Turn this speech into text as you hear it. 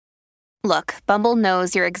Look, Bumble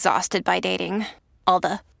knows you're exhausted by dating. All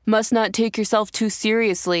the must not take yourself too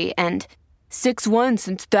seriously and 6'1"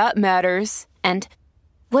 since that matters. And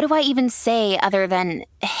what do I even say other than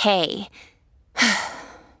hey?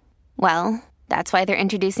 Well, that's why they're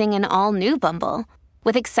introducing an all-new Bumble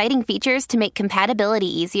with exciting features to make compatibility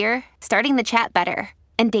easier, starting the chat better,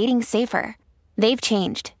 and dating safer. They've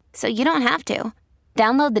changed, so you don't have to.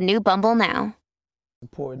 Download the new Bumble now.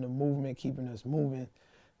 Supporting the movement, keeping us moving.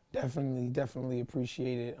 Definitely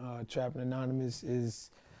appreciate it. Trapping Anonymous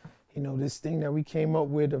is, this thing that we came up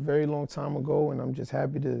with a very long time ago, and I'm just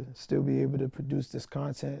happy to still be able to produce this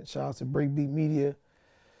content. Shout out to Breakbeat Media.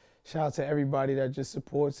 Shout out to everybody that just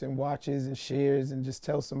supports and watches and shares and just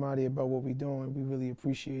tells somebody about what we're doing. We really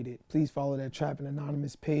appreciate it. Please follow that Trapping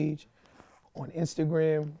Anonymous page on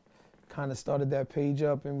Instagram. Kind of started that page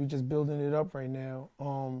up, and we're just building it up right now.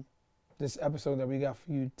 This episode that we got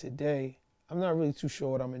for you today, I'm not really too sure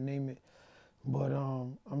what I'm gonna name it, but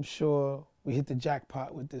I'm sure we hit the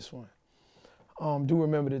jackpot with this one. Do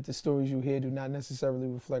remember that the stories you hear do not necessarily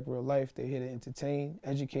reflect real life. They're here to entertain,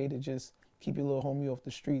 educate, and just keep your little homie off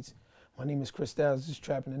the streets. My name is Chris Styles. This is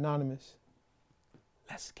Trapping Anonymous.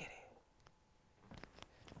 Let's get it.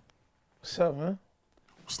 What's up, man?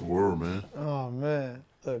 What's the word, man? Oh, man.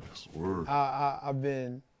 Look, What's the word? I've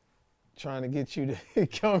been trying to get you to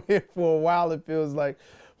come here for a while, it feels like.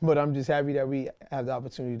 But I'm just happy that we have the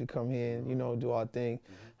opportunity to come here and, do our thing.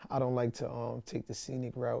 I don't like to take the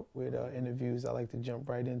scenic route with interviews. I like to jump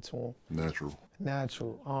right into them.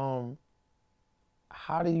 Natural.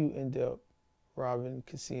 How do you end up robbing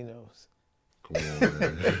casinos? Come on,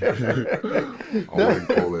 man.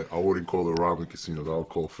 I wouldn't call it robbing casinos. I would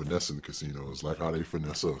call it finessing casinos, like how they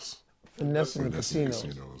finesse us. Finessing the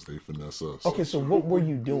casinos. They finesse us. Okay, so what were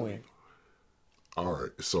you doing? All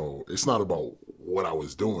right, so it's not about what I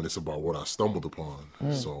was doing. It's about what I stumbled upon.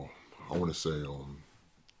 So I want to say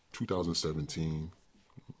 2017,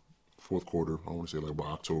 fourth quarter, I want to say like by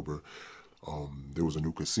October, there was a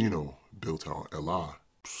new casino built out in LA.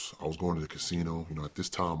 I was going to the casino. At this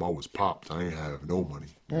time I was popped. I ain't have no money.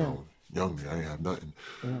 Young me, I ain't have nothing.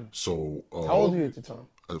 So how old were you at the time?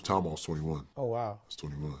 At the time I was 21. Oh, wow. I was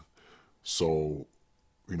 21. So,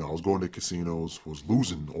 I was going to casinos, was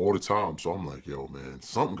losing all the time. So I'm like, yo, man,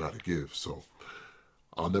 something got to give. So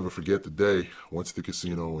I'll never forget the day. I went to the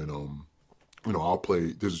casino and, I'll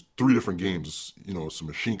play. There's 3 different games. It's a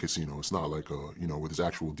machine casino. It's not like where there's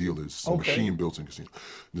actual dealers. It's a machine built-in casino.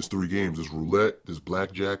 There's 3 games. There's roulette, there's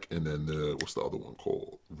blackjack, and then what's the other one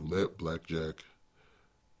called? Roulette, blackjack.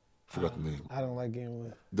 Forgot the name. I don't like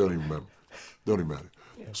gambling. Don't even matter.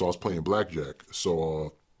 Yeah. So I was playing blackjack.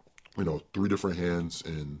 So, 3 different hands,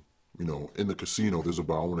 and in the casino there's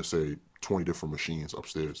about, I want to say, 20 different machines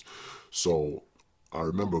upstairs. So I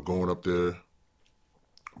remember going up there,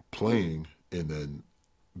 playing, and then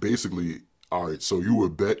basically, all right, so you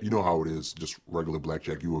would bet, how it is, just regular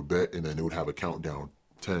blackjack, you would bet, and then it would have a countdown,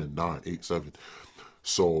 10, 9, 8, 7.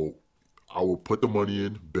 So I would put the money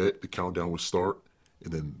in, bet, the countdown would start,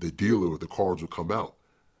 and then the dealer with the cards would come out.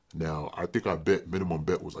 Now, I think minimum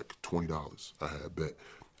bet was like $20 I had bet.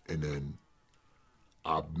 And then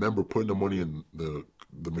I remember putting the money in, the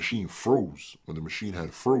machine froze. When the machine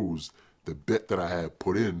had froze, the bet that I had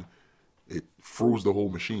put in, it froze the whole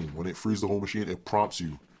machine. When it freezes the whole machine, it prompts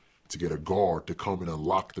you to get a guard to come and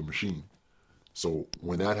unlock the machine. So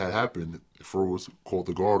when that had happened, it froze, called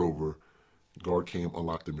the guard over. The guard came,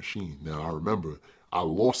 unlocked the machine. Now, I remember I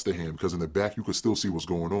lost the hand because in the back, you could still see what's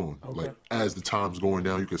going on. Okay. Like, as the time's going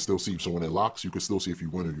down, you can still see. So when it locks, you can still see if you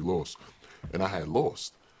win or you lost. And I had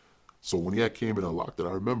lost. So when he had came and unlocked it,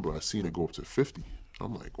 I remember I seen it go up to 50.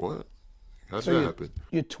 I'm like, what? How'd that happen?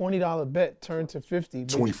 Your $20 bet turned to 50.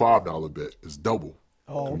 $25 bet is double.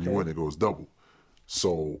 Oh, okay. When you win, it goes double.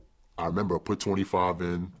 So I remember I put 25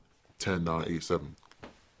 in, 10, 9, 8, 7.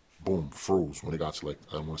 Boom, froze. When it got to like,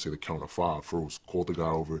 I want to say the count of 5, froze. Called the guy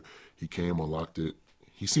over. He came, unlocked it.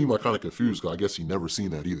 He seemed like kind of confused because I guess he never seen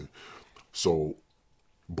that either. So,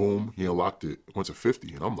 boom, he unlocked it. Went to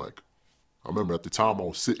 50, and I'm like, I remember at the time I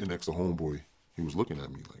was sitting next to homeboy. He was looking at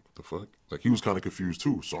me like, what the fuck? Like, he was kind of confused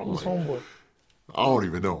too. So I'm Who's like, homeboy? I don't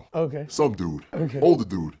even know. Okay. Some dude. Okay. Older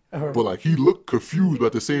dude. Right. But like, he looked confused, but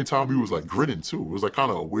at the same time, he was like grinning too. It was like kind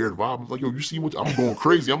of a weird vibe. I'm like, yo, you see what, I'm going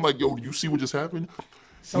crazy. I'm like, yo, do you see what just happened?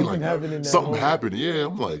 Something happened in that Something moment. happened. Yeah,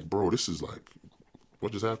 I'm like, bro, this is like,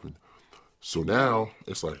 what just happened? So now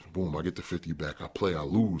it's like, boom, I get the 50 back. I play, I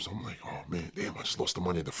lose. I'm like, oh man, damn, I just lost the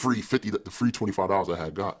money. The free 50, the free $25 I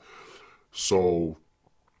had got. So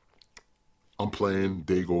I'm playing,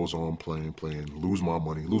 day goes on, playing, lose my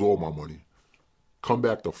money, lose all my money. Come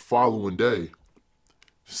back the following day,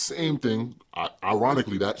 Same thing.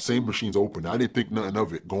 Ironically, that same machine's open. I didn't think nothing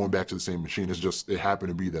of it going back to the same machine. It's just, it happened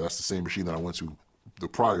to be that that's the same machine that I went to the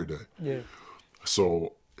prior day. Yeah.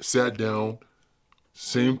 So sat down,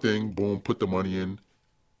 same thing, boom, put the money in.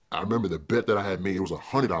 I remember the bet that I had made, it was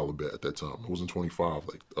 $100 bet at that time. It wasn't 25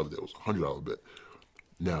 like the other day, it was a $100 bet.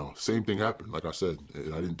 Now, same thing happened. Like I said,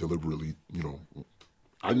 I didn't deliberately,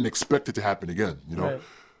 I didn't expect it to happen again, Right.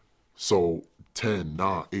 So 10,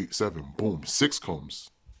 9, 8, 7, boom, 6 comes.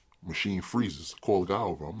 Machine freezes. Call the guy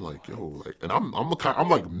over. I'm like, yo, like, and I'm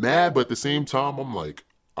like mad, but at the same time, I'm like,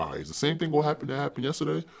 all right, is the same thing gonna happen that happened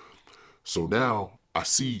yesterday? So now I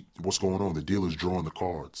see what's going on. The dealer's drawing the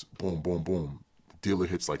cards. Boom, boom, boom. Dealer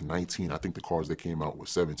hits like 19. I think the cards that came out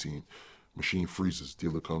was 17. Machine freezes.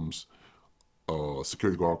 Dealer comes.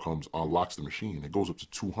 Security guard comes, unlocks the machine. It goes up to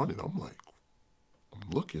 200. I'm like, I'm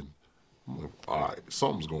looking. I'm like, all right,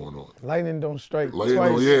 something's going on. Lightning don't strike Like,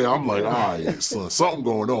 twice. yeah, I'm like, all right, son, something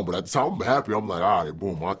going on. But at the time, I'm happy. I'm like, all right,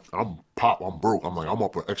 boom, I'm broke. I'm like, I'm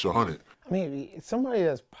up an extra 100. I mean, somebody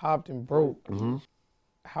that's popped and broke,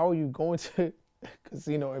 how are you going to a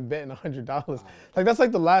casino and betting $100? Like, that's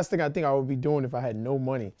like the last thing I think I would be doing if I had no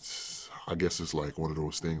money. I guess it's like one of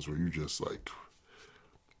those things where you just like,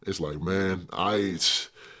 it's like, man, I'm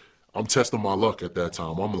testing my luck at that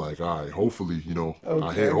time. I'm like, all right, hopefully,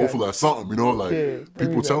 hopefully that's something, like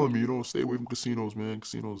people telling me, stay away from casinos, man.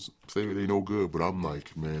 Casinos, they no good. But I'm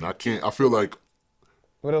like, man, I can't. I feel like,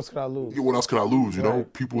 What else could I lose? what else could I lose?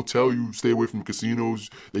 Right. People tell you stay away from casinos.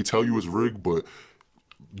 They tell you it's rigged, but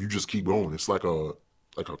you just keep going. It's like a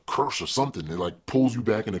curse or something. It like pulls you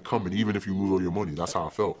back into coming, even if you lose all your money. That's how I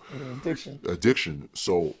felt. Like an addiction. Addiction.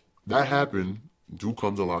 So that happened. Dude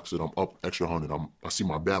comes and locks it. I'm up extra 100. I see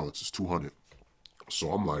my balance is 200.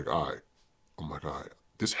 So I'm like, all right.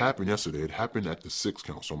 This happened yesterday. It happened at the 6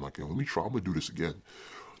 count. So I'm like, yo, let me try. I'm gonna do this again.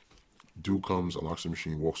 Dude comes, unlocks the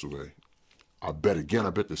machine, walks away. I bet again. I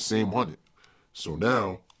bet the same 100. So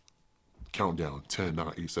now, countdown 10,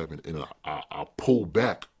 9, 8, 7, and I pull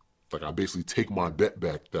back. Like I basically take my bet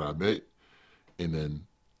back that I made, and then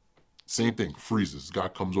same thing, freezes. Guy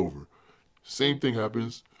comes over. Same thing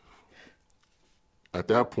happens. At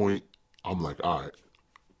that point, I'm like, all right,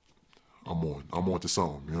 I'm on to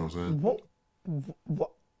something. You know what I'm saying?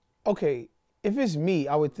 What? Okay, if it's me,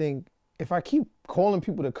 I would think if I keep calling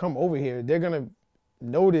people to come over here, they're gonna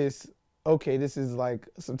notice, okay, this is like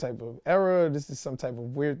some type of error, this is some type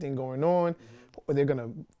of weird thing going on, or they're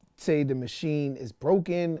gonna say the machine is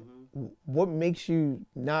broken. What makes you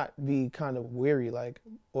not be kind of weary,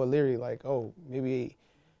 or leery, like, oh, maybe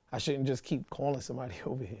I shouldn't just keep calling somebody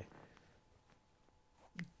over here?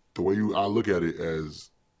 The way I look at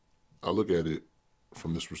it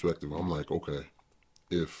from this perspective, I'm like, okay,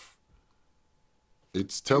 if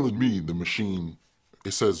it's telling me the machine,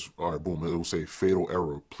 it says, all right, boom, it will say fatal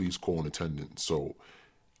error, please call an attendant. So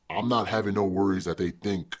I'm not having no worries that they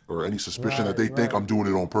think, or any suspicion that they think I'm doing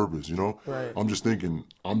it on purpose, Right. I'm just thinking,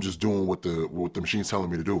 I'm just doing what the machine's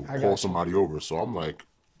telling me to do, call somebody over. So I'm like,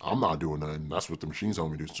 I'm not doing nothing. That's what the machine's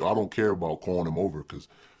telling me to do. So I don't care about calling them over because,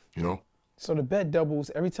 So the bet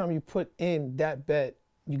doubles. Every time you put in that bet,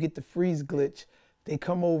 you get the freeze glitch. They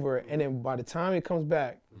come over, and then by the time it comes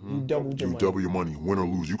back, you double your money. double your money, win or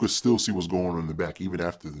lose. You could still see what's going on in the back even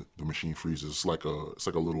after the machine freezes. It's like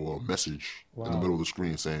a little message in the middle of the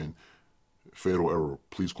screen saying, fatal error,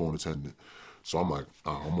 please call an attendant. So I'm like,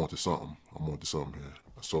 I'm on to something. Here.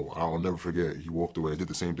 So I'll never forget. He walked away. I did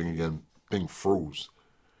the same thing again. Thing froze.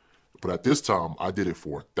 But at this time, I did it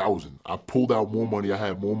for 1,000. I pulled out more money. I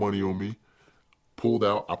had more money on me. Pulled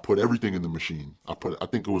out, I put everything in the machine. I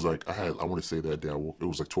think it was like, I want to say that day, it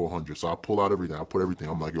was like 1,200. So I pull out everything, I put everything.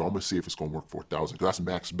 I'm like, yo, I'm going to see if it's going to work for 1,000. Because that's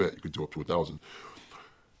max bet, you could do up to 1,000.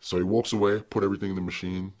 So he walks away, put everything in the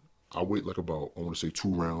machine. I wait like about, I want to say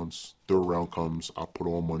 2 rounds. 3rd round comes, I put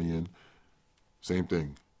all money in. Same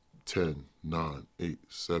thing, 10, 9, 8,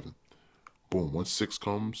 7. Boom, once 6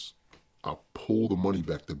 comes, I pull the money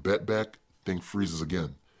back, the bet back, thing freezes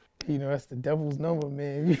again. That's the devil's number,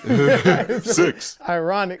 man. 6.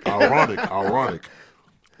 Ironic.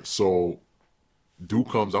 So, dude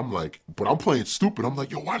comes, I'm like, but I'm playing stupid. I'm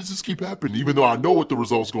like, yo, why does this keep happening? Even though I know what the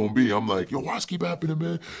result's gonna be, I'm like, yo, why does this keep happening,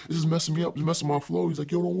 man? This is messing me up. It's messing my flow. He's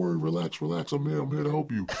like, yo, don't worry, relax. I'm here to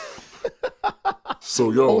help you.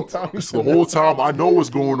 So, yo, the whole time I know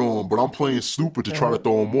what's going on, but I'm playing stupid to try to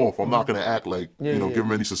throw him off. I'm not gonna act like, give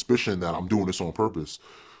him any suspicion that I'm doing this on purpose.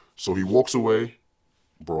 So he walks away.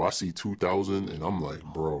 Bro, I see 2,000, and I'm like,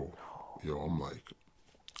 bro,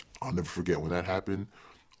 I'll never forget when that happened.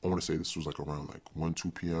 I want to say this was like around like 1,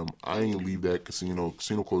 2 p.m. I ain't leave that casino.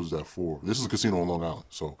 Casino closes at 4. This is a casino on Long Island.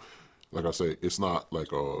 So like I say, it's not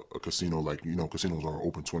like a casino, like, you know, casinos are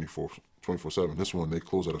open 24/7. This one, they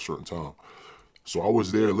close at a certain time. So I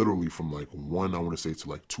was there literally from like 1, I want to say, to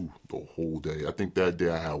like 2 the whole day. I think that day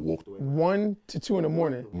I had walked away 1 to 2 in the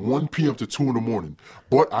morning. 1 p.m. to 2 in the morning.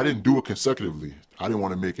 But I didn't do it consecutively. I didn't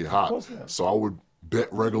want to make it hot. course not. So I would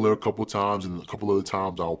bet regular a couple times, and a couple other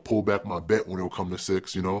times I'll pull back my bet when it'll come to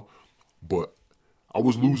 6, you know. But I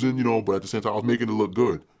was losing, you know, but at the same time I was making it look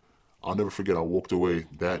good. I'll never forget, I walked away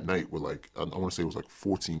that night with like, I want to say it was like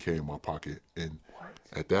 $14K in my pocket. And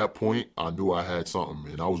at that point, I knew I had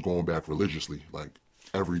something, and I was going back religiously, like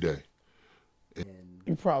every day.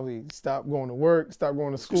 You probably stopped going to work, stopped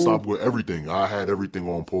going to school. Stopped with everything. I had everything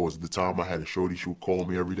on pause. At the time, I had a shorty. She would call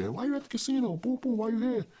me every day. Why you at the casino? Boom, boom. Why you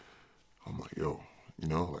here? I'm like, yo, you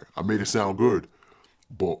know, like I made it sound good.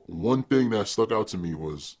 But one thing that stuck out to me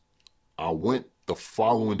was I went the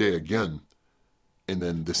following day again, and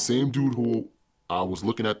then the same dude who I was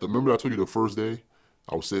looking at, remember I told you the first day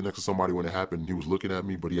I was sitting next to somebody when it happened. He was looking at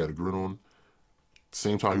me, but he had a grin on.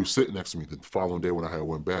 Same time he was sitting next to me the following day when I had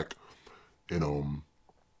went back, and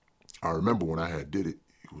I remember when I had did it,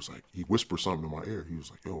 he was like, he whispered something in my ear. He was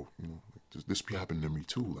like, yo, you know, this be happening to me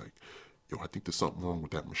too. Like, yo, I think there's something wrong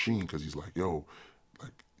with that machine. Cause he's like, yo,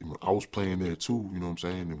 like, you know, I was playing there too, you know what I'm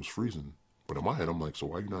saying? It was freezing. But in my head, I'm like, so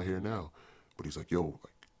why you not here now? But he's like, yo,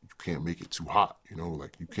 like, you can't make it too hot, you know,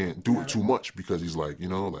 like you can't do it too much, because he's like, you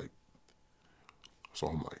know, like, so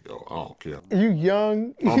I'm like, yo, I don't care. You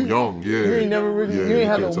young. I'm young, yeah. You ain't never really, you ain't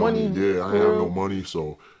had no can't tell money. me. Yeah, I ain't have no money.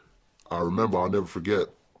 So I remember, I'll never forget,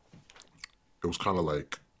 it was kind of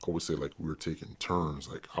like, I would say like we were taking turns.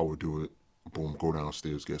 Like I would do it, boom, go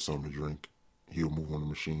downstairs, get something to drink. He'll move on the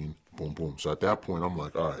machine, boom, boom. So at that point, I'm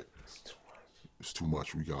like, all right, it's too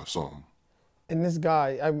much. We got something. And this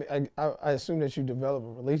guy, I assume that you develop a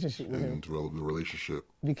relationship with him And develop the relationship.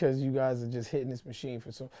 because you guys are just hitting this machine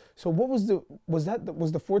for so. So what was the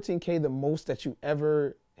 14K the most that you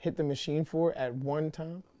ever hit the machine for at one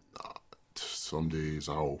time? Some days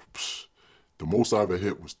the most I ever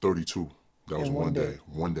hit was 32. That was In one one day. day.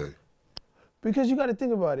 One day. Because you got to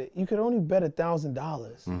think about it. You could only bet $1,000.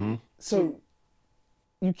 Mm-hmm. So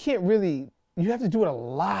you can't really. You have to do it a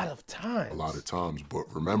lot of times. A lot of times.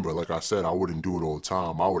 But remember, like I said, I wouldn't do it all the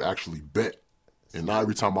time. I would actually bet. And not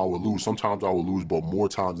every time I would lose. Sometimes I would lose, but more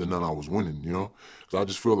times than none I was winning, you know? Because I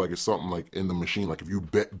just feel like it's something like in the machine. Like if you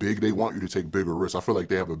bet big, they want you to take bigger risks. I feel like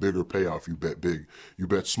they have a bigger payout if you bet big. You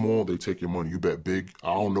bet small, they take your money. You bet big,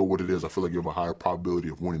 I don't know what it is. I feel like you have a higher probability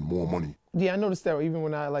of winning more money. Yeah, I noticed that even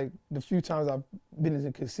when I, like, the few times I've been in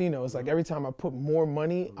the casino, it's like every time I put more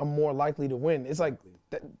money, I'm more likely to win. It's like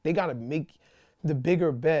they got to make the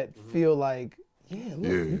bigger bet feel like, yeah,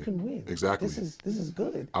 look, you can win. Exactly. This is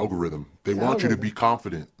good. Algorithm. They want you to be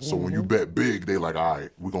confident. So when you bet big, they like, all right,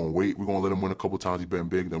 we're going to wait. We're going to let him win a couple times. He's betting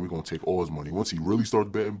big. Then we're going to take all his money. Once he really starts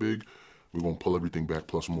betting big, we're going to pull everything back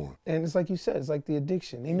plus more. And it's like you said, it's like the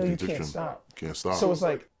addiction. They know you Addiction. can't stop. Can't stop. So it's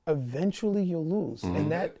like eventually you'll lose.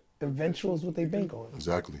 And that eventual is what they bank on.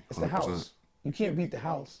 Exactly. It's the house. You can't beat the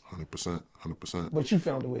house. 100%. 100%. But you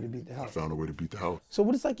found a way to beat the house. I found a way to beat the house. So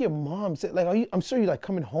what is like your mom said? Like, I'm sure you're like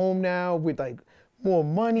coming home now with like more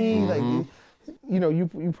money. Like, you know,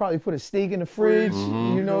 you probably put a steak in the fridge.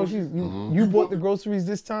 You know, you bought the groceries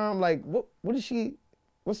this time. Like, what's she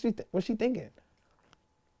thinking?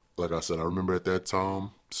 Like I said, I remember at that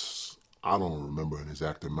time, I don't remember an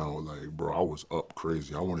exact amount. Like, bro, I was up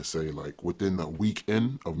crazy. I want to say like within the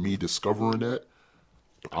weekend of me discovering that,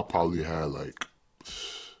 I probably had like,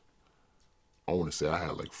 I want to say I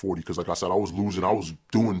had like 40, because like I said, I was losing. I was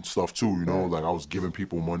doing stuff too, you know, like I was giving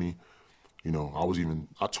people money. You know,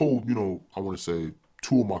 I told, you know, I want to say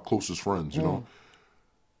 2 of my closest friends, you know,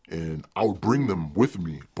 and I would bring them with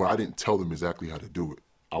me, but I didn't tell them exactly how to do it.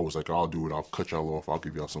 I was like, I'll do it. I'll cut y'all off. I'll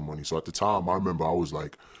give y'all some money. So at the time, I remember I was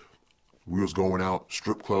like, we was going out,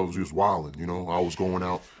 strip clubs, we was wilding, you know. I was going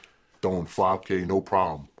out, throwing 5K, no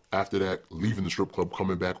problem. After that, leaving the strip club,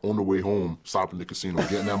 coming back on the way home, stopping the casino,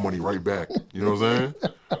 getting that money right back. You know what I'm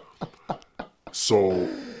saying? So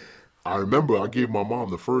I remember I gave my mom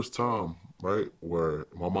the first time, right, where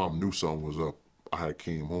my mom knew something was up. I had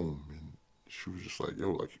came home and she was just like,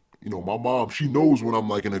 yo, like, you know, my mom, she knows when I'm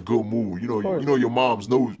like in a good mood. You know your moms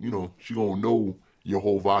knows, you know, she gonna know your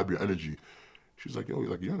whole vibe, your energy. She's like, yo,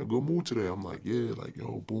 like, you're in a good mood today. I'm like, yeah, like,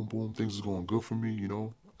 yo, boom, boom, things is going good for me, you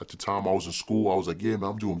know. At the time I was in school, I was like, yeah, man,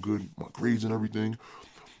 I'm doing good, my grades and everything.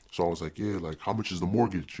 So I was like, yeah, like, how much is the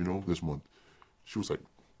mortgage, you know, this month? She was like,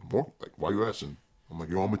 like, why you asking? I'm like,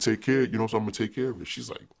 yo, I'm gonna take care, you know, so I'm gonna take care of it. She's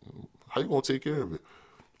like, how you gonna take care of it?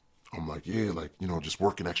 I'm like, yeah, like, you know, just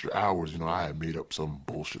working extra hours. You know, I had made up some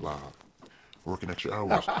bullshit lie. Working extra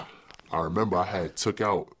hours. I remember I had took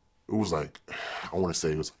out, it was like, I want to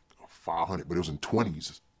say it was 500, but it was in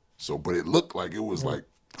 20s. So, but it looked like it was like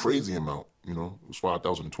crazy amount, you know, it was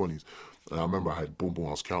 5,000 in 20s. And I remember I had boom,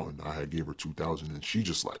 I was counting, I had gave her 2,000 and she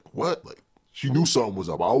just like, what? Like, she knew something was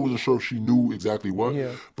up. I wasn't sure if she knew exactly what,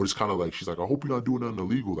 but it's kind of like, she's like, I hope you're not doing nothing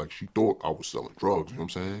illegal. Like, she thought I was selling drugs, you know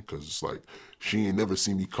what I'm saying? Because it's like, she ain't never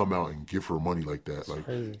seen me come out and give her money like that. Like,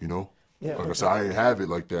 you know? Yeah, like I said, I didn't have it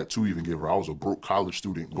like that to even give her. I was a broke college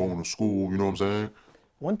student going to school, you know what I'm saying?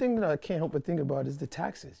 One thing that I can't help but think about is the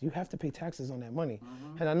taxes. You have to pay taxes on that money.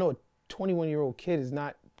 And I know a 21-year-old kid is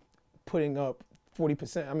not putting up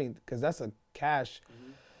 40%. I mean, because that's a cash.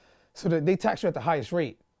 So that they tax you at the highest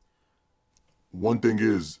rate. One thing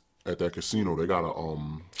is, at that casino, they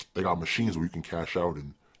got machines where you can cash out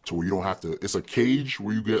and to where you don't have to. It's a cage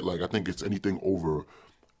where you get like, I think it's anything over.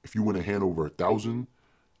 If you win a hand over 1,000,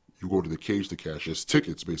 you go to the cage to cash it. It's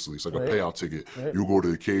tickets basically. It's like a payout ticket. You go to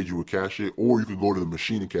the cage, you would cash it, or you could go to the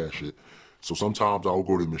machine and cash it. So sometimes I'll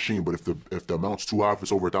go to the machine, but if the amount's too high, if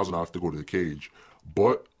it's over 1,000, I have to go to the cage.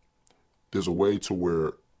 But there's a way to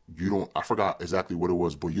where you don't, I forgot exactly what it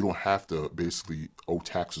was, but you don't have to basically owe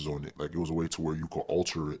taxes on it. Like, it was a way to where you could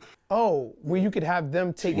alter it. Oh, where you could have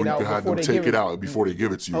them take Where it you out could have before them they take give it out before they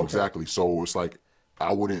give it to you. Okay. Exactly. So it's like,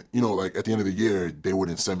 I wouldn't, you know, like at the end of the year, they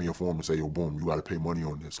wouldn't send me a form and say, yo, boom, you got to pay money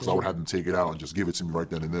on this. Because I would have them take it out and just give it to me right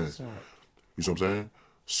then and there. You know what I'm saying?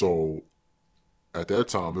 So at that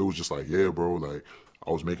time, it was just like, yeah, bro, like I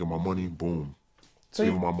was making my money, boom. So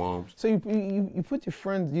Even my mom's. So you put your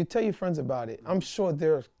friends, you tell your friends about it. I'm sure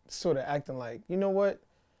they're sort of acting like, you know what,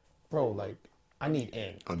 bro, like I need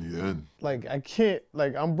in. I need in. Like I can't,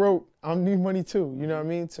 like I'm broke, I need money too, you know what I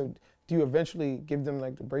mean? So do you eventually give them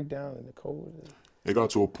like the breakdown and the code? It got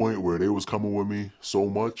to a point where they was coming with me so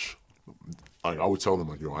much, like I would tell them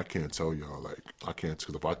like, yo, I can't tell y'all, like I can't,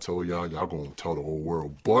 because if I tell y'all, y'all gonna tell the whole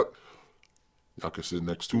world. But y'all can sit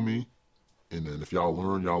next to me, and then if y'all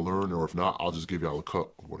learn, or if not, I'll just give y'all a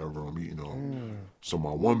cut of whatever I'm eating on. So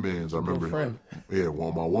my one man's, I remember,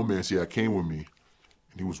 my one man's, he came with me,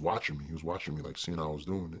 and he was watching me. He was watching me, like seeing how I was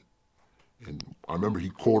doing it. And I remember he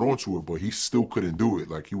caught on to it, but he still couldn't do it.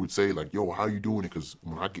 Like he would say, like, "Yo, how you doing it?" Because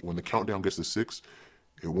when the countdown gets to 6,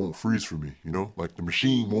 it won't freeze for me. You know, like the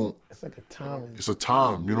machine won't. It's like a time. It's a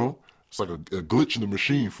time. You know, it's like a glitch in the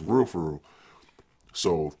machine for real, for real.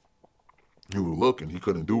 So he would look and he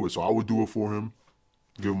couldn't do it. So I would do it for him,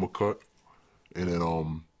 give him a cut, and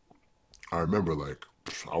then I remember like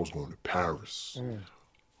I was going to Paris,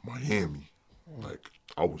 Miami, like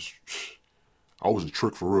I was a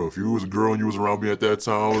trick for real. If you was a girl and you was around me at that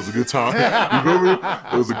time, it was a good time. You feel me?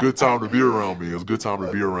 It was a good time to be around me. It was a good time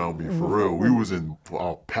to be around me, for real. We was in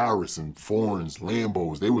Paris and foreigns,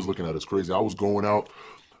 Lambos. They was looking at us crazy. I was going out.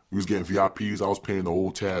 We was getting VIPs. I was paying the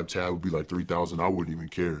whole tab. Tab would be like $3,000. I wouldn't even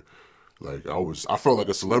care. Like I felt like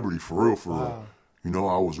a celebrity, for real, for real. You know,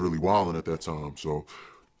 I was really wilding at that time. So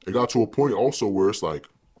it got to a point also where it's like,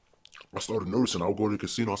 I started noticing, I would go to the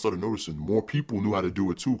casino, I started noticing more people knew how to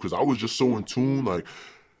do it too, because I was just so in tune. Like,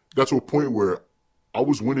 got to a point where I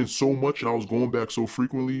was winning so much and I was going back so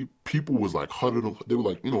frequently, people was like huddling, they were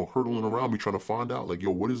like, you know, hurdling around me trying to find out, like,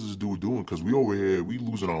 yo, what is this dude doing? Because we over here, we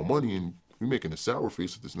losing our money and we making a sour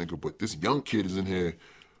face at this nigga, but this young kid is in here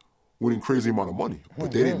winning crazy amount of money,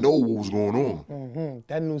 but they didn't know what was going on.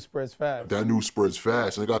 That news spreads fast. That news spreads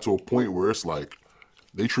fast, and it got to a point where it's like,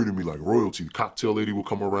 they treated me like royalty. The cocktail lady would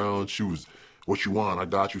come around. She was, what you want? I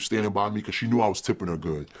got you, standing by me, because she knew I was tipping her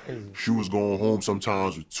good. She was going home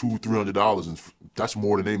sometimes with $200-300, and that's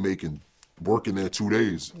more than they making working there 2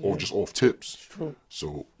 days, or just off tips. It's true.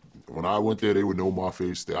 So when I went there, they would know my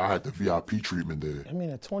face. I had the VIP treatment there. I mean,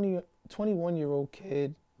 a 21-year-old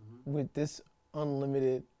kid with this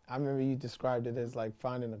unlimited, I remember you described it as like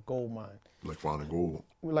finding a gold mine. Like finding gold.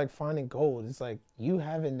 Like finding gold. It's like you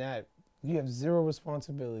having that, you have zero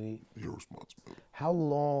responsibility. Zero responsibility. How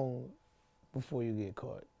long before you get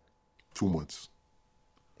caught? 2 months.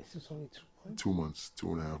 Is this only 2 months? 2 months,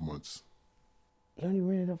 2.5 months. You only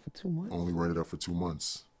ran it up for 2 months? Only ran it up for 2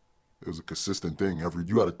 months. It was a consistent thing.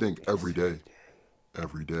 You got to think every day.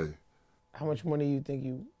 Every day. How much money you think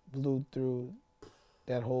you blew through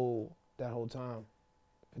that whole time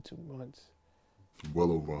for 2 months?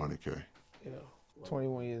 Well over 100K. Yeah,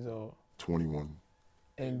 21 years old. 21.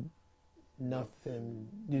 And nothing,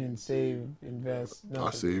 you didn't save, invest, nothing? I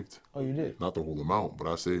saved. Oh, you did? Not the whole amount, but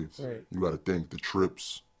I saved. Right. You got to think the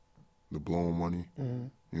trips, the blowing money. Mm-hmm.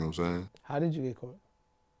 You know what I'm saying? How did you get caught?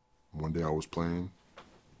 One day I was playing.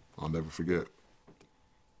 I'll never forget.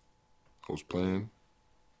 I was playing.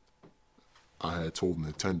 I had told an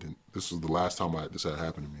attendant, this was the last time this had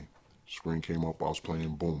happened to me. Screen came up, I was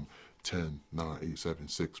playing, boom, 10, 9, 8, 7,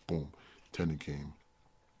 6, boom, attendant came.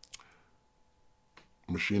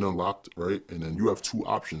 machine unlocked, right? And then you have two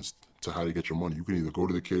options to how to get your money. You can either go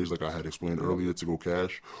to the cage, like I had explained earlier, to go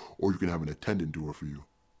cash, or you can have an attendant do it for you.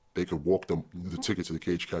 They could walk the ticket to the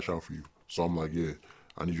cage, cash out for you. So I'm like, yeah,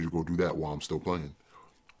 I need you to go do that while I'm still playing.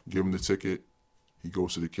 Give him the ticket. He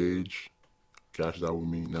goes to the cage, cashes out with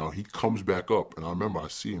me. Now he comes back up, and I remember I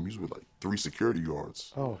see him. He's with like 3 security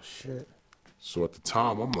guards. Oh shit. So at the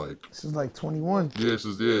time, I'm like, This is like 21. yeah, this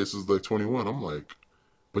is like 21. I'm like,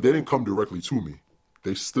 but they didn't come directly to me.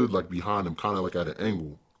 They stood like behind him, kind of like at an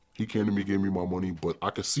angle. He came to me, gave me my money, but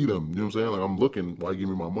I could see them. You know what I'm saying? Like I'm looking while he gave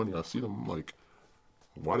me my money. I see them. I'm like,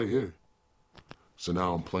 why they here? So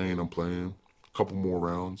now I'm playing. A couple more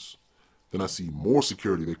rounds. Then I see more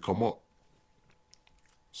security. They come up.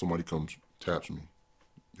 Somebody comes, taps me.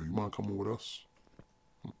 Yo, you mind coming with us?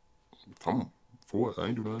 Come. For what? I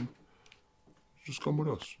ain't do nothing. Just come with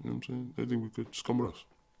us. You know what I'm saying? They think we could just come with us.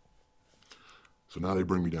 So now they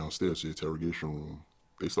bring me downstairs to the interrogation room.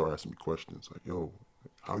 They start asking me questions like, yo,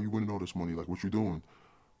 how you winning all this money? Like, what you doing?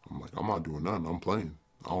 I'm like, I'm not doing nothing. I'm playing.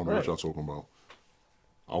 I don't know what y'all talking about.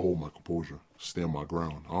 I hold my composure, stand my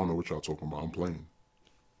ground. I don't know what y'all talking about. I'm playing.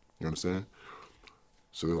 You understand?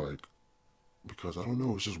 So they're like, because I don't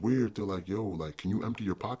know, it's just weird. They're like, yo, like, can you empty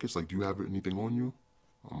your pockets? Like, do you have anything on you?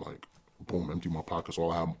 I'm like, boom, empty my pockets.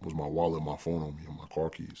 All I had was my wallet, my phone on me, and my car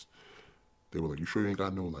keys. They were like, you sure you ain't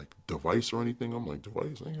got no, like, device or anything? I'm like,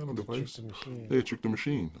 device? I ain't got no device. Trick the machine. They tricked the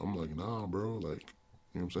machine. I'm like, nah, bro. Like,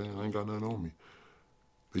 you know what I'm saying? I ain't got nothing on me.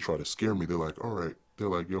 They try to scare me. They're like, all right. They're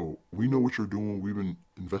like, yo, we know what you're doing. We've been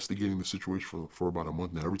investigating the situation for about a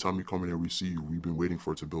month now. Every time you come in here, we see you. We've been waiting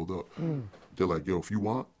for it to build up. They're like, yo, if you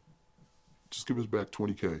want, just give us back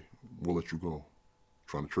 20K. We'll let you go.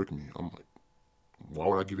 Trying to trick me. I'm like, why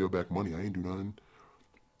would I give you back money? I ain't do nothing.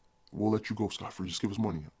 We'll let you go scot-free. Just give us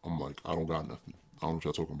money. I'm like, I don't got nothing. I don't know what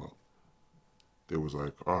y'all talking about. They was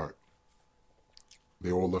like, all right.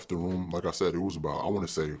 They all left the room. Like I said, it was about, I want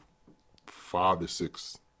to say, 5 to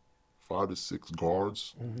 6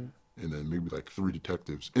 guards, and then maybe like 3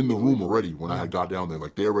 detectives in the room already when I had got down there.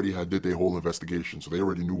 Like they already had did their whole investigation, so they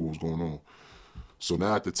already knew what was going on. So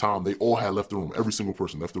now at the time, they all had left the room. Every single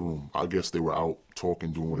person left the room. I guess they were out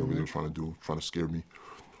talking, doing whatever they were trying to do, trying to scare me.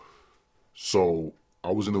 So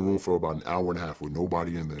I was in the room for about an hour and a half with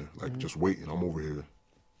nobody in there, like just waiting. I'm over here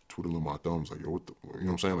twiddling my thumbs, like, yo, what the, you know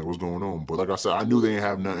what I'm saying? Like, what's going on? But like I said, I knew they ain't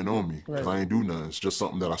have nothing on me because I ain't do nothing. It's just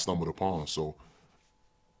something that I stumbled upon. So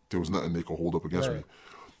there was nothing they could hold up against me.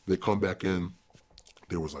 They come back in.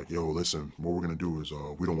 They was like, yo, listen, what we're going to do is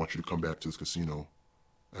we don't want you to come back to this casino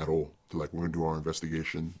at all. They're like, we're going to do our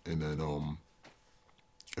investigation. And then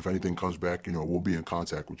if anything comes back, you know, we'll be in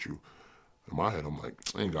contact with you. In my head, I'm like,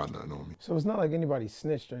 I ain't got nothing on me. So it's not like anybody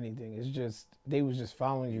snitched or anything. It's just, they was just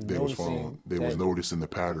following you, They was following. They was noticing the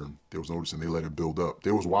pattern. They was noticing. They let it build up.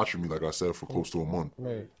 They was watching me, like I said, for close to a month.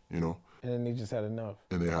 Right. You know? And then they just had enough.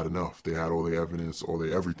 And they had enough. They had all the evidence, all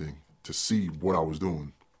the everything to see what I was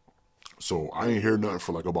doing. So I ain't hear nothing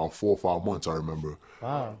for like about 4 or 5 months, I remember.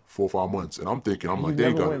 Wow. 4 or 5 months. And I'm thinking, I'm like, they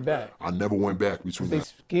ain't got went back. I never went back between They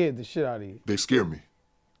that. scared the shit out of you. They scared me.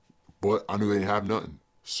 But I knew they didn't have nothing.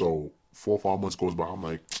 So 4 or 5 months goes by, I'm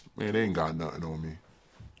like, man, they ain't got nothing on me.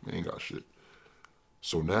 They ain't got shit.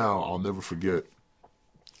 So now I'll never forget,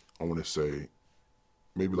 I want to say,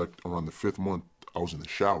 maybe like around the 5th month, I was in the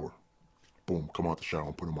shower. Boom, come out the shower,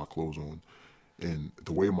 I'm putting my clothes on. And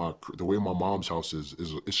the way my mom's house is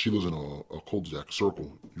she lives in a cul-de-sac, a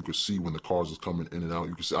circle. You could see when the cars is coming in and out.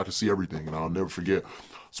 I could see everything, and I'll never forget. I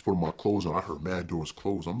was putting my clothes on. I heard mad doors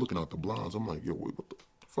close. I'm looking out the blinds. I'm like, yo, what the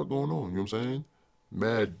fuck going on? You know what I'm saying?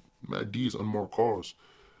 Mad D's unmarked cars.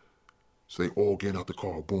 So they all getting out the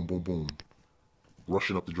car. Boom, boom, boom.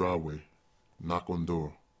 Rushing up the driveway. Knock on the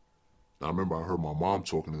door. Now, I remember I heard my mom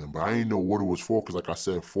talking to them, but I didn't know what it was for because, like I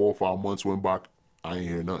said, 4 or 5 months went by. I ain't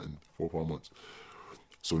hear nothing. 4 or 5 months.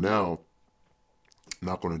 So now,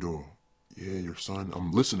 knock on the door. Yeah, your son.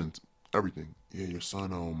 I'm listening to everything. Yeah, your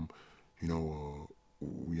son. You know,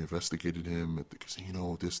 we investigated him at the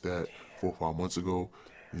casino. This, that. 4 or 5 months ago.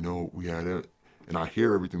 You know, we had it, and I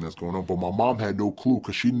hear everything that's going on. But my mom had no clue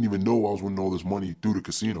because she didn't even know I was winning all this money through the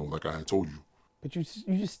casino, like I had told you. But you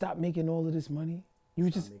just stopped making all of this money? You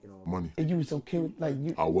was just money. And you was okay with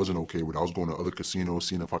I wasn't okay with it. I was going to other casinos,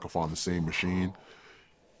 seeing if I could find the same machine.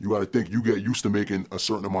 You got to think, you get used to making a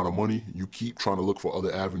certain amount of money. You keep trying to look for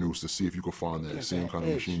other avenues to see if you can find that same kind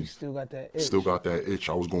of machine. You still got that itch. Still got that itch.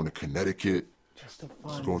 I was going to Connecticut just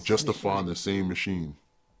to find the same machine.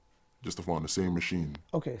 Just to find the same machine.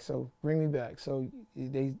 Okay, so bring me back. So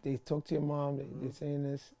they talk to your mom. They're saying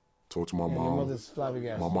this. Talk to my mom. Your mother's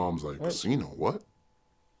flabbergasted. My mom's like, casino, what?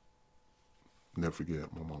 Never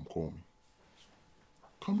forget, my mom called me.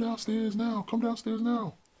 come downstairs now. Come downstairs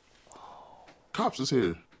now. Cops is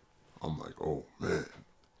here. I'm like, oh, man.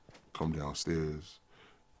 Come downstairs.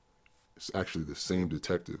 It's actually the same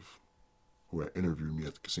detective who had interviewed me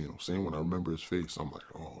at the casino. Same one. I remember his face. I'm like,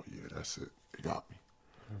 oh, yeah, that's it. They got me.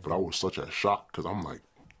 But I was such a shock because I'm like,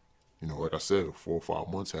 you know, like I said, 4 or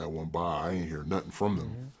 5 months had went by. I ain't hear nothing from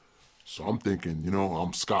them. So I'm thinking, you know,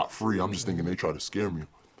 I'm scot-free. I'm just thinking they try to scare me.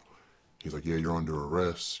 He's like, yeah, you're under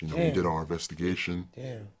arrest. You know, we did our investigation.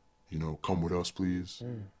 Damn. You know, come with us, please.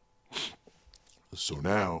 So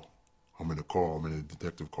now I'm in a car. I'm in a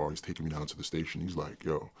detective car. He's taking me down to the station. He's like,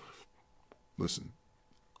 yo, listen,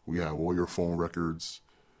 we have all your phone records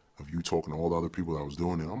of you talking to all the other people that was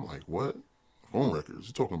doing it. I'm like, what? Phone records?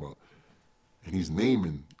 You talking about? And he's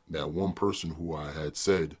naming that one person who I had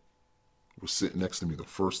said was sitting next to me the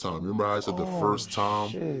first time. Remember how I said the first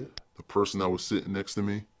time the person that was sitting next to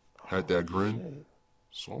me had that grin? Shit.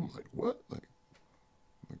 So I'm like, what? Like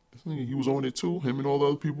this nigga, he was on it too, him and all the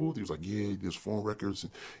other people. He was like, yeah, there's phone records,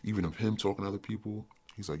 and even of him talking to other people.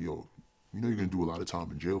 He's like, yo, you know you're gonna do a lot of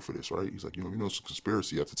time in jail for this, right? He's like, you know it's a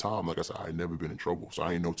conspiracy. At the time, like I said, I had never been in trouble, so I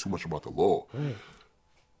didn't know too much about the law. Right.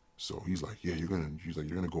 So he's like, yeah, you're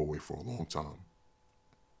gonna go away for a long time.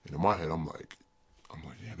 And in my head, I'm like,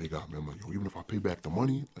 yeah, they got me. I'm like, yo, even if I pay back the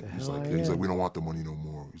money, like, he's like, we don't want the money no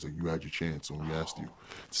more. He's like, you had your chance when we asked you.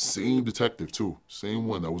 Same detective too, same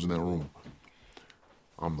one that was in that room.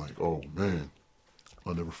 I'm like, oh man,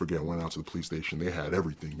 I'll never forget. I went out to the police station. They had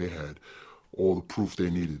everything. They had all the proof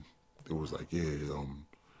they needed. It was like, yeah,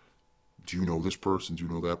 do you know this person? Do you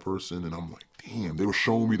know that person? And I'm like, damn, they were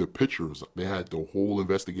showing me the pictures. They had the whole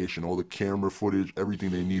investigation, all the camera footage,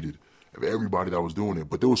 everything they needed of everybody that was doing it.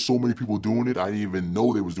 But there was so many people doing it, I didn't even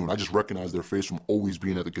know they was doing it. I just recognized their face from always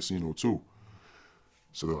being at the casino too.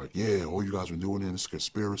 So they're like, yeah, all you guys been doing it, it's a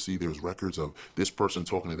conspiracy. There's records of this person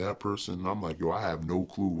talking to that person. And I'm like, yo, I have no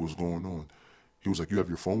clue what's going on. He was like, you have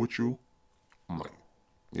your phone with you? I'm like,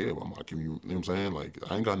 yeah, I'm not giving you, you know what I'm saying? Like,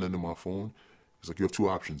 I ain't got nothing in my phone. He's like, you have 2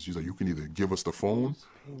 options. He's like, you can either give us the phone,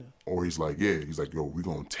 or he's like, yeah. He's like, yo, we're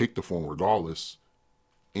going to take the phone regardless.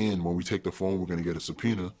 And when we take the phone, we're going to get a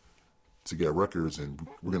subpoena to get records, and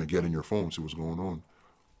we're going to get in your phone, see what's going on.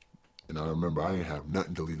 And I remember I didn't have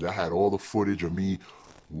nothing deleted. I had all the footage of me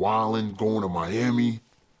wilding, going to Miami,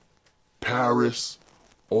 Paris,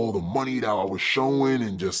 all the money that I was showing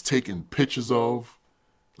and just taking pictures of.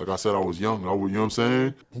 Like I said, I was young. You know what I'm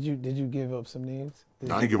saying? Did you give up some names?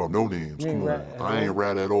 I ain't give up no names. Come on. I ain't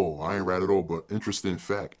rat at all. But interesting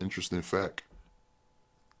fact.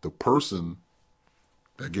 The person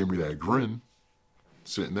that gave me that grin,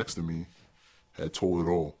 sitting next to me, had told it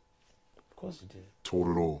all. Of course he did. Told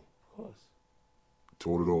it all. Of course.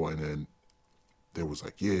 Told it all. And then there was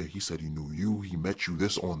like, yeah, he said he knew you. He met you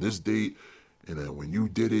on this date. And then when you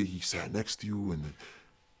did it, he sat next to you. And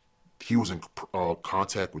he was in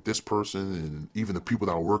contact with this person. And even the people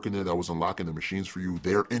that were working there that was unlocking the machines for you,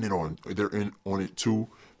 they're in on it too,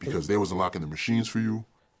 because they was unlocking the machines for you.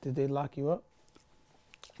 Did they lock you up?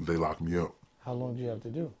 They locked me up. How long did you have to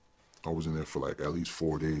do? I was in there for like at least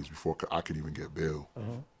 4 days before I could even get bail.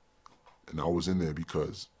 And I was in there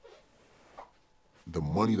because the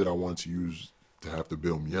money that I wanted to use to have to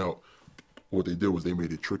bail me out, what they did was they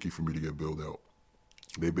made it tricky for me to get bailed out.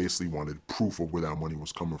 They basically wanted proof of where that money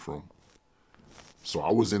was coming from. So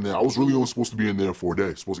I was in there. I was really only supposed to be in there for a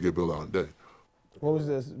day, supposed to get bailed out in a day. What was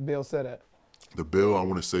this bail set at? The bail, I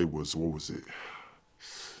want to say, was, what was it?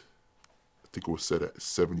 I think it was set at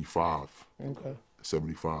 75. Okay.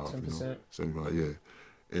 75, 10%. you know, 75,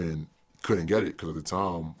 yeah. And couldn't get it because at the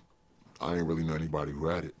time, I didn't really know anybody who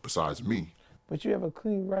had it besides me. But you have a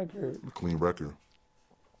clean record. A clean record.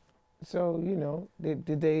 So, you know,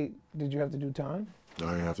 did you have to do time?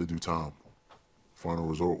 I didn't have to do time. Final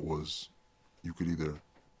result was you could either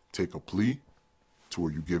take a plea to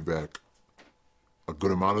where you give back a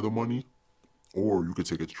good amount of the money, or you could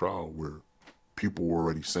take it to trial where people were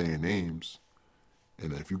already saying names,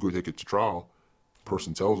 and if you go take it to trial,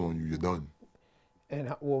 person tells on you, you're done. And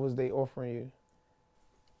what was they offering you?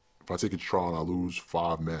 If I take it to trial and I lose,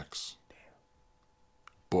 5 max.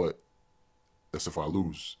 But that's if I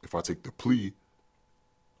lose. If I take the plea,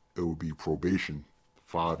 it would be probation,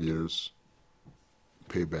 5 years,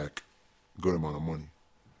 pay back a good amount of money.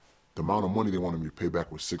 The amount of money they wanted me to pay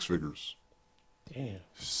back was 6 figures. Damn.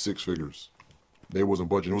 6 figures. They wasn't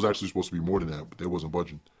budging. It was actually supposed to be more than that, but they wasn't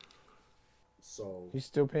budging. So You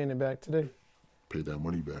still paying it back today? paid that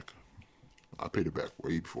money back. I paid it back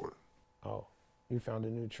way before it. Oh, you found a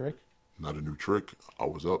new trick? Not a new trick. I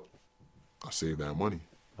was up. I saved that money.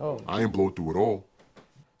 Oh. I ain't blow through it all.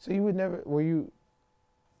 So you would never, you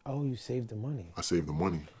saved the money. I saved the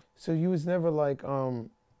money. So you was never like a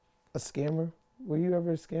scammer? Were you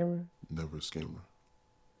ever a scammer? Never a scammer.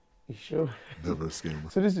 You sure? Never a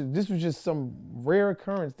scammer. So this was just some rare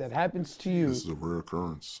occurrence that happens to you, This is a rare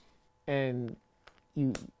occurrence. and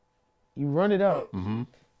you run it up, Mm-hmm.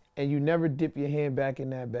 and you never dip your hand back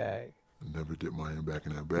in that bag. Never dip my hand back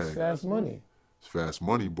in that It's bag. fast money. It's fast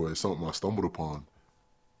money, but it's something I stumbled upon.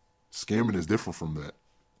 Scamming is different from that.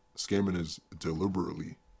 Scamming is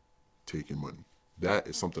deliberately taking money. That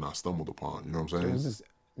is something I stumbled upon. You know what I'm So saying? was this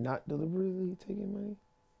not deliberately taking money?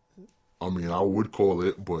 I mean, I would call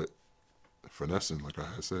it, but finessing, like I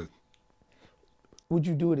had said. Would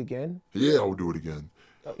you do it again? Yeah, I would do it again.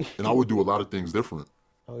 And I would do a lot of things different.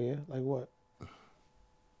 Oh yeah, like what?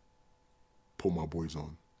 Put my boys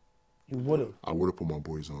on. You would have. I would have put my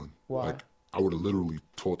boys on. Why? Like, I would have literally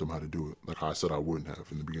taught them how to do it. Like I said I wouldn't have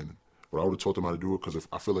in the beginning. But I would have taught them how to do it because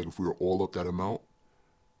I feel like if we were all up that amount,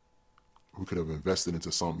 we could have invested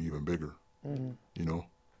into something even bigger. Mm-hmm. You know?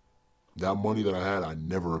 That money that I had, I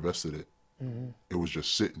never invested it. Mm-hmm. It was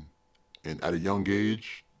just sitting. And at a young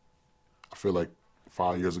age, I feel like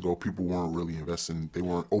 5 years ago, people weren't really investing. They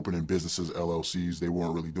weren't opening businesses, LLCs. They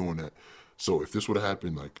weren't really doing that. So if this would have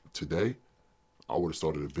happened like today, I would have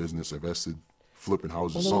started a business, invested, flipping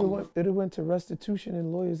houses, Well, something. it went to restitution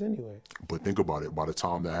and lawyers anyway. But think about it. By the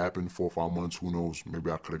time that happened, 4 or 5 months, who knows? Maybe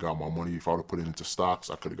I could have got my money. If I would have put it into stocks,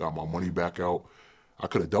 I could have got my money back out. I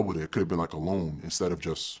could have doubled it. It could have been like a loan instead of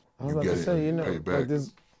just I was you about get to it say, and you pay know, it back. like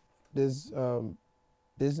there's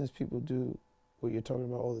business people do what you're talking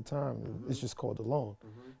about all the time. It's just called a loan.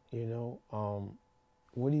 You know,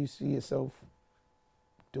 what do you see yourself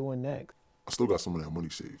doing next? I still got some of that money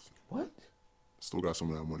saved. What? Still got some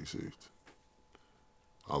of that money saved.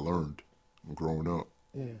 I learned growing up.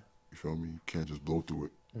 Yeah. You feel me? You can't just blow through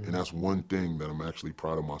it. And that's one thing that I'm actually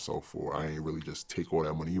proud of myself for. I ain't really just take all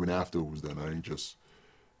that money. Even after it was done, I ain't just,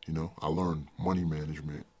 you know, I learned money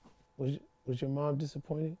management. Was your mom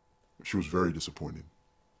disappointed? She was very disappointed.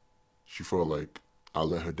 She felt like I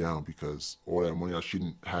let her down because all that money, she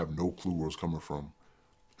didn't have no clue where it was coming from.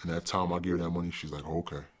 And that time I gave her that money, she's like, oh,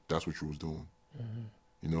 okay, that's what you was doing,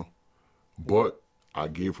 you know? But I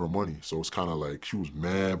gave her money, so it's kind of like she was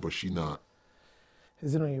mad, but she not.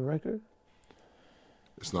 Is it on your record?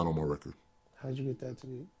 It's not on my record. How'd you get that to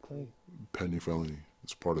be clean? Pending felony.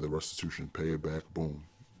 It's part of the restitution. Pay it back, boom.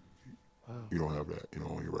 Wow. You don't have that, you know,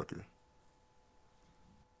 on your record.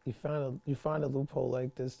 You find a loophole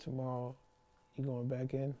like this tomorrow, you going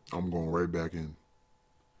back in? I'm going right back in.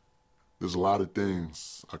 There's a lot of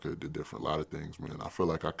things I could have did different, a lot of things, man. I feel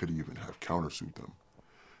like I could even have countersued them.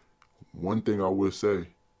 One thing I would say,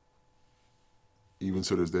 even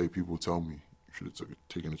to this day, people tell me, you should have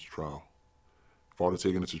taken it to trial. If I would have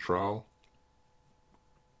taken it to trial,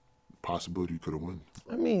 possibility you could have won.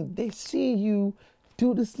 I mean, they see you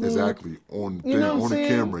do this little... Exactly. On You know what I'm the saying?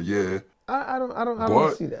 camera, yeah. I don't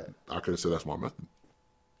But see that. I could have said that's my method.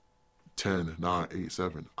 10, 9, 8,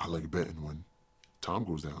 7. I like betting when time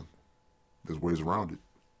goes down. There's ways around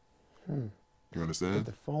it. You understand?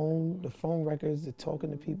 The phone records, the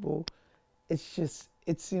talking to people, it's just,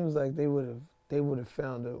 it seems like they would have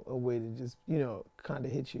found a way to just, you know, kind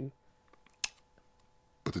of hit you.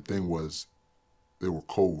 But the thing was, there were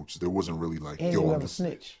codes. There wasn't really like, And yo, you I'm have a just-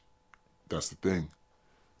 snitch. That's the thing.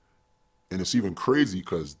 And it's even crazy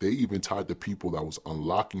because they even tied the people that was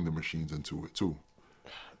unlocking the machines into it too.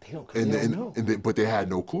 They don't know. But they had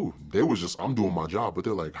no clue. They was just, I'm doing my job. But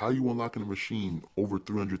they're like, how you unlocking the machine over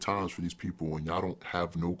 300 times for these people and y'all don't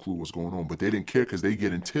have no clue what's going on? But they didn't care because they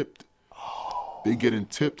getting tipped. They getting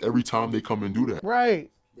tipped every time they come and do that. Right.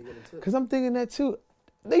 Because I'm thinking that too.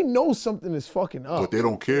 They know something is fucking up. But they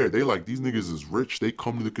don't care. They like, these niggas is rich. They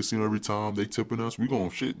come to the casino every time. They tipping us. We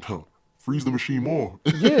going shit. Freeze the machine more.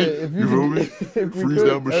 Yeah, if You feel me? if we Freeze could,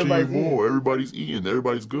 that machine everybody's more. eating. Everybody's eating.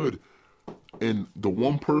 Everybody's good. And the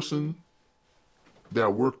one person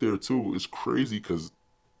that worked there too is crazy because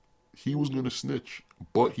he was gonna snitch,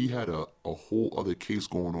 but he had a whole other case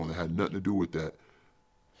going on that had nothing to do with that.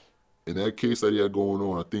 In that case that he had going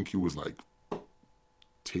on, I think he was like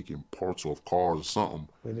taking parts off cars or something.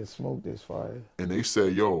 Where the smoke is fire. And they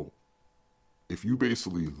said, yo, if you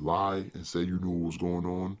basically lie and say you knew what was going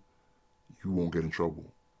on, you won't get in trouble.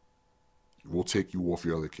 We'll take you off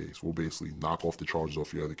your other case. We'll basically knock off the charges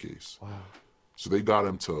off your other case. Wow. So they got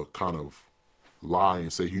him to kind of lie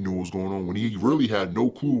and say he knew what was going on when he really had no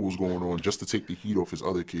clue what was going on just to take the heat off his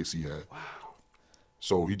other case he had. Wow.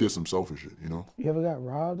 So he did some selfish shit, you know? You ever got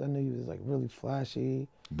robbed? I know you was like really flashy.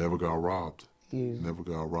 Never got robbed. Yeah. Never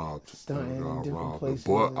got robbed. Stunting Never in got different robbed. places.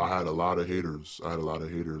 But I had a lot of haters.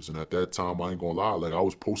 And at that time, I ain't gonna lie. Like, I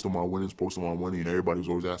was posting my winnings, posting my money, and everybody was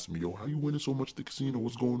always asking me, yo, how you winning so much at the casino?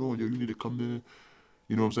 What's going on? Yo, you need to come there.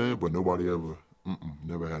 You know what I'm saying? But nobody ever,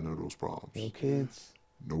 never had none of those problems. No kids.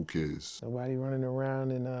 No kids. Nobody running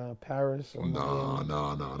around in Paris or Nah. Miami.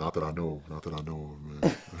 Not that I know of. Not that I know of, man.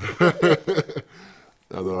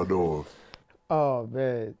 Not that I know of. Oh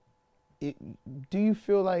man, do you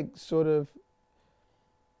feel like sort of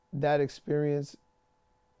that experience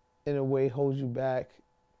in a way holds you back?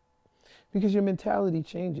 Because your mentality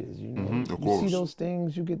changes, you know. Of You course. see those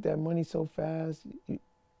things, you get that money so fast,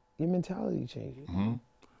 your mentality changes.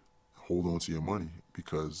 Hold on to your money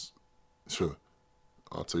because, sure,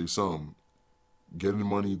 I'll tell you something. Getting the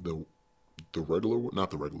money the regular way,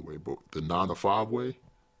 not the regular way, but the 9 to 5 way,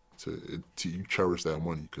 to you cherish that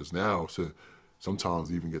money because now to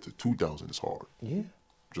sometimes even get to $2,000 is hard. Yeah.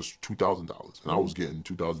 Just $2,000, and I was getting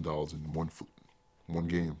 $2,000 in one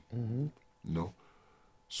game. You know,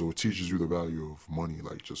 so it teaches you the value of money.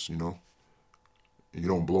 Like, just, you know, you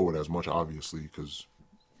don't blow it as much obviously because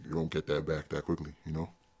you don't get that back that quickly. You know,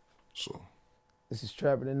 so. This is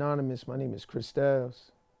Trapping Anonymous. My name is Chris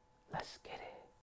Styles. Let's get it.